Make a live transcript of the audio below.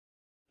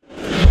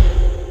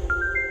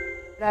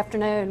Good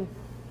afternoon.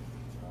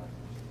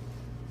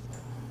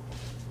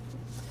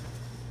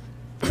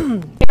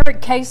 Eric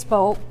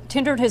Casebolt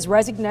tendered his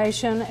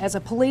resignation as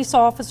a police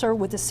officer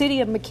with the City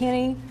of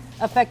McKinney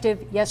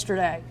effective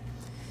yesterday.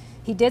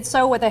 He did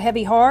so with a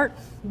heavy heart,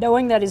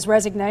 knowing that his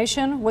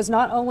resignation was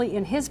not only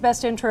in his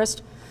best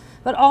interest,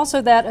 but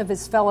also that of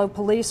his fellow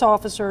police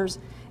officers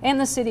and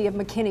the City of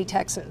McKinney,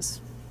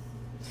 Texas.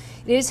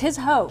 It is his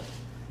hope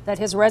that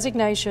his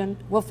resignation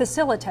will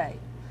facilitate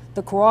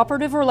the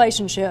cooperative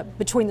relationship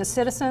between the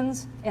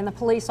citizens and the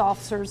police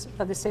officers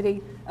of the City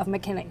of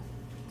McKinney.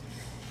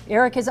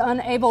 Eric is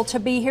unable to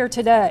be here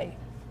today,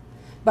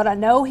 but I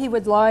know he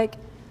would like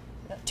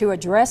to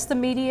address the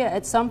media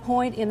at some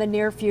point in the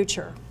near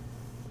future.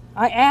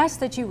 I ask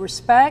that you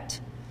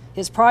respect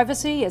his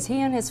privacy as he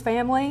and his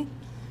family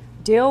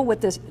deal with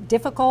the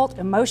difficult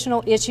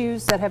emotional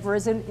issues that have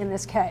risen in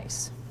this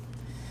case.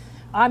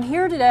 I'm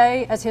here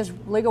today as his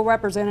legal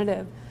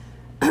representative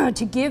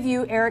to give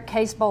you Eric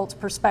Casebolt's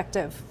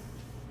perspective.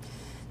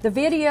 The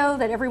video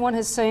that everyone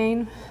has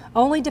seen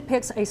only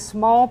depicts a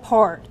small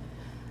part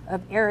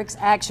of Eric's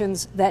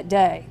actions that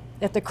day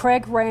at the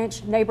Craig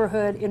Ranch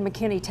neighborhood in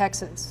McKinney,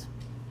 Texas.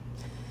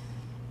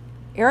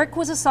 Eric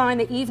was assigned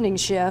the evening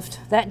shift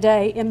that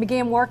day and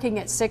began working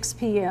at 6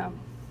 p.m.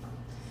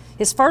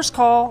 His first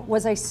call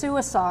was a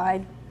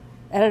suicide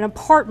at an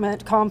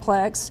apartment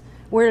complex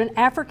where an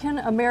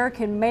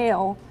African-American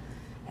male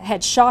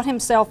had shot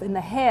himself in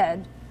the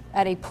head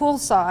at a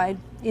poolside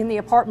in the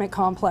apartment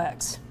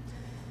complex.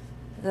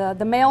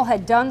 The male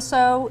had done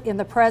so in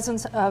the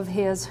presence of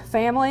his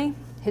family,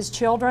 his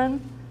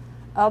children,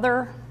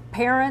 other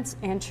parents,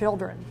 and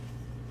children.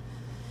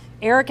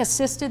 Eric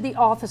assisted the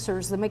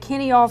officers, the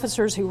McKinney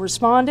officers who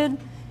responded.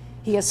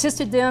 He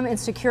assisted them in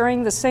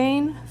securing the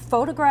scene,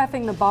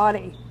 photographing the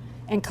body,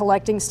 and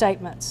collecting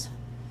statements.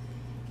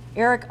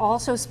 Eric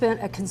also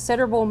spent a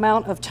considerable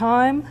amount of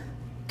time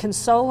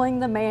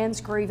consoling the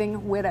man's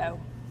grieving widow.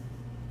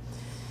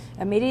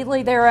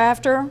 Immediately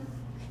thereafter,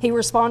 he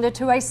responded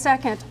to a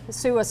second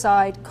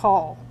suicide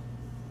call.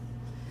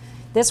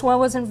 This one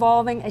was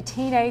involving a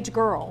teenage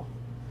girl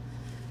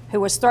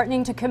who was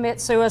threatening to commit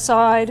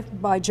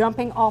suicide by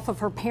jumping off of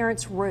her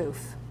parents'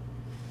 roof.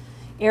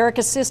 Eric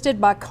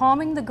assisted by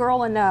calming the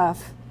girl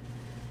enough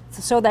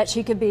so that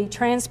she could be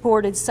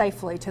transported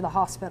safely to the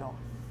hospital.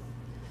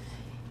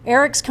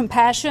 Eric's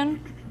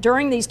compassion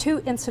during these two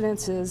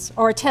incidences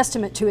are a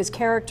testament to his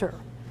character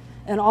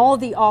and all of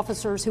the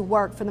officers who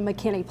work for the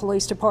McKinney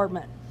Police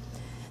Department.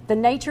 The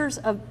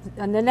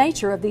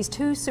nature of these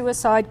two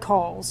suicide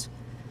calls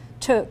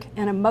took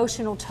an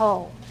emotional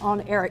toll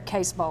on Eric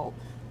Casebolt.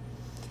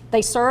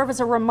 They serve as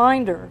a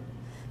reminder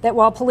that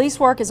while police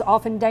work is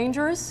often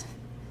dangerous,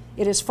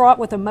 it is fraught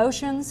with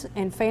emotions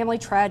and family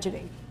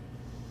tragedy.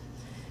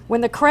 When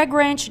the Craig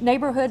Ranch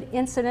neighborhood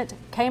incident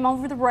came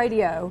over the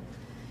radio,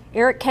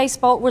 Eric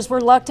Casebolt was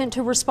reluctant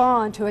to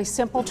respond to a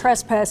simple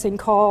trespassing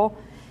call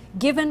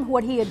given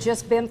what he had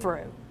just been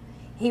through.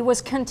 He was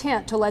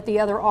content to let the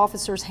other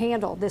officers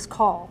handle this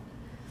call.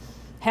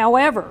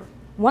 However,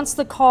 once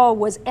the call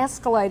was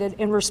escalated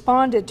and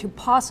responded to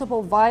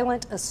possible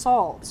violent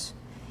assaults,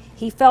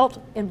 he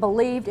felt and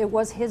believed it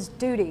was his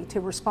duty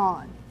to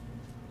respond.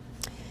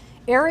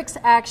 Eric's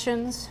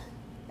actions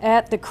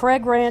at the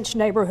Craig Ranch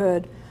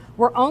neighborhood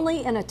were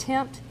only an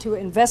attempt to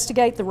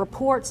investigate the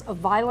reports of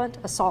violent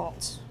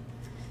assaults.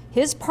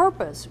 His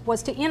purpose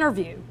was to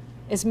interview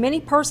as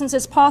many persons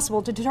as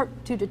possible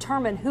to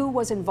determine who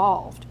was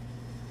involved.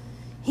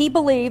 He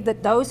believed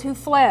that those who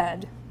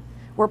fled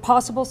were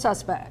possible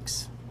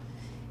suspects.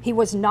 He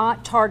was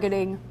not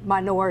targeting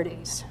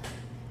minorities.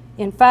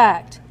 In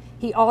fact,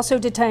 he also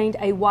detained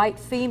a white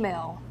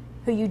female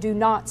who you do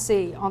not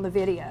see on the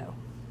video.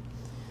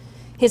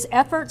 His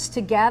efforts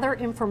to gather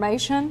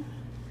information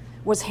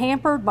was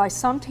hampered by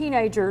some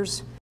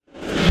teenagers